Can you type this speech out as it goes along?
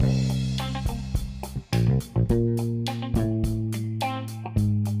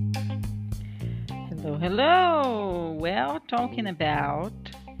talking about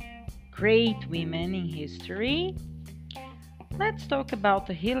great women in history, let's talk about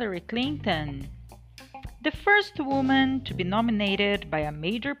Hillary Clinton. The first woman to be nominated by a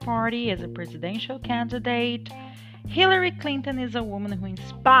major party as a presidential candidate, Hillary Clinton is a woman who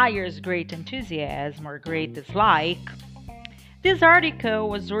inspires great enthusiasm or great dislike. This article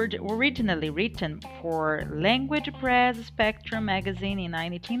was originally written for Language Press Spectrum magazine in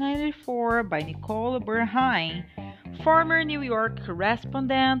 1994 by Nicole Bernheim, former New York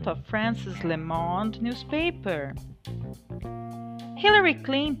correspondent of France's Le Monde newspaper. Hillary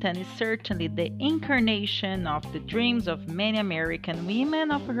Clinton is certainly the incarnation of the dreams of many American women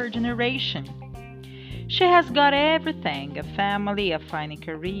of her generation. She has got everything: a family, a fine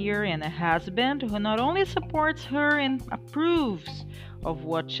career, and a husband who not only supports her and approves of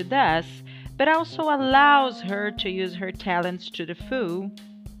what she does, but also allows her to use her talents to the full.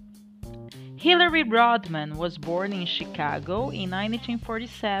 Hillary Rodham was born in Chicago in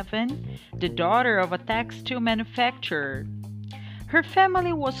 1947, the daughter of a textile manufacturer. Her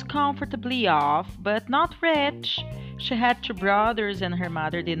family was comfortably off, but not rich. She had two brothers and her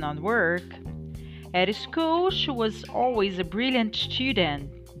mother did not work. At school, she was always a brilliant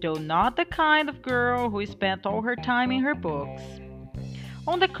student, though not the kind of girl who spent all her time in her books.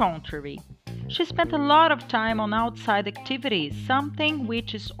 On the contrary, she spent a lot of time on outside activities, something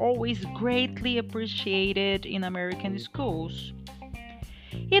which is always greatly appreciated in American schools.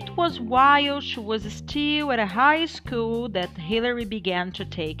 It was while she was still at a high school that Hillary began to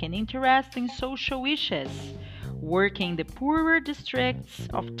take an interest in social issues, working in the poorer districts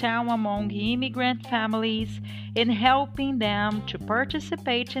of town among immigrant families and helping them to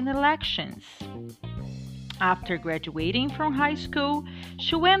participate in elections. After graduating from high school,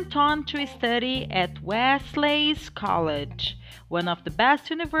 she went on to study at Wesley's College, one of the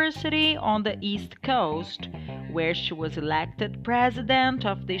best universities on the East Coast, where she was elected president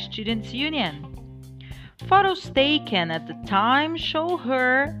of the Students' Union. Photos taken at the time show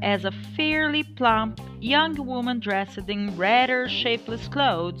her as a fairly plump young woman dressed in rather shapeless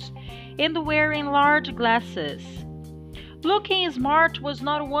clothes and wearing large glasses. Looking smart was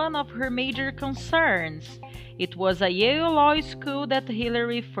not one of her major concerns. It was at Yale Law School that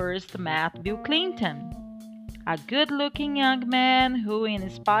Hillary first met Bill Clinton, a good-looking young man who, in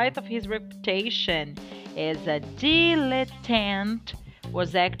spite of his reputation as a dilettante,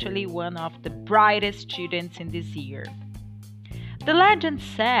 was actually one of the brightest students in this year. The legend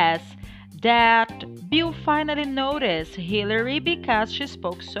says that Bill finally noticed Hillary because she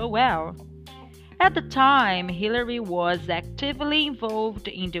spoke so well. At the time, Hillary was actively involved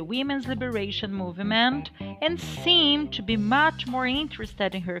in the women's liberation movement and seemed to be much more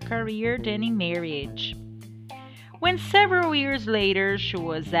interested in her career than in marriage. When several years later she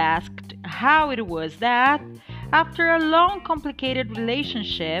was asked how it was that, after a long, complicated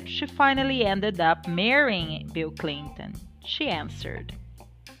relationship, she finally ended up marrying Bill Clinton, she answered,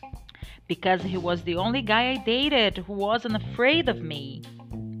 "Because he was the only guy I dated who wasn't afraid of me."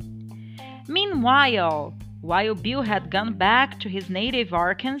 Meanwhile, while Bill had gone back to his native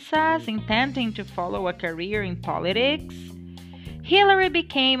Arkansas, intending to follow a career in politics, Hillary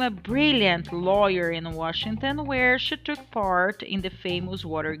became a brilliant lawyer in Washington, where she took part in the famous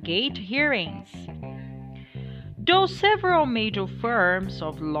Watergate hearings. Though several major firms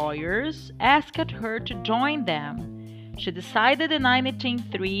of lawyers asked her to join them, she decided in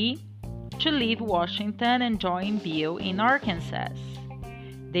 1903 to leave Washington and join Bill in Arkansas.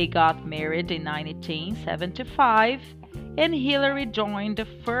 They got married in 1975, and Hillary joined a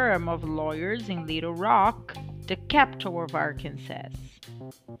firm of lawyers in Little Rock, the capital of Arkansas.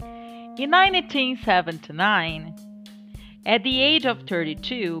 In 1979, at the age of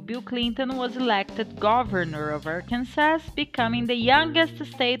 32, Bill Clinton was elected governor of Arkansas, becoming the youngest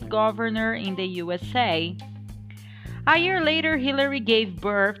state governor in the USA. A year later, Hillary gave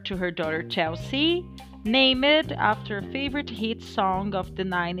birth to her daughter Chelsea, named after a favorite hit song of the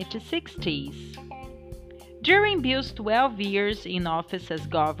 1960s. During Bill's 12 years in office as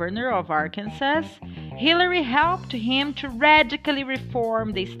governor of Arkansas, Hillary helped him to radically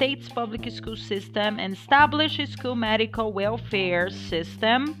reform the state's public school system and establish a school medical welfare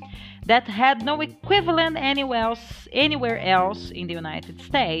system that had no equivalent anywhere else in the United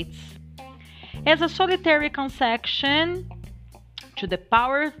States. As a solitary concession to the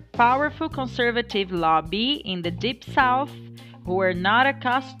powerful conservative lobby in the Deep South, who were not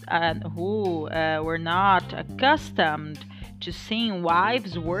accustomed to seeing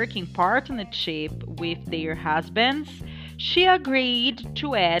wives work in partnership with their husbands, she agreed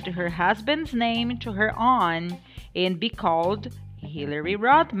to add her husband's name to her own and be called Hillary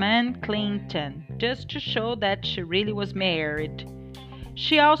Rodham Clinton, just to show that she really was married.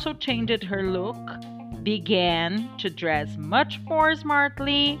 She also changed her look, began to dress much more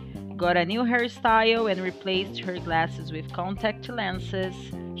smartly, got a new hairstyle, and replaced her glasses with contact lenses.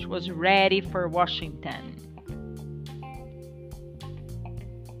 She was ready for Washington.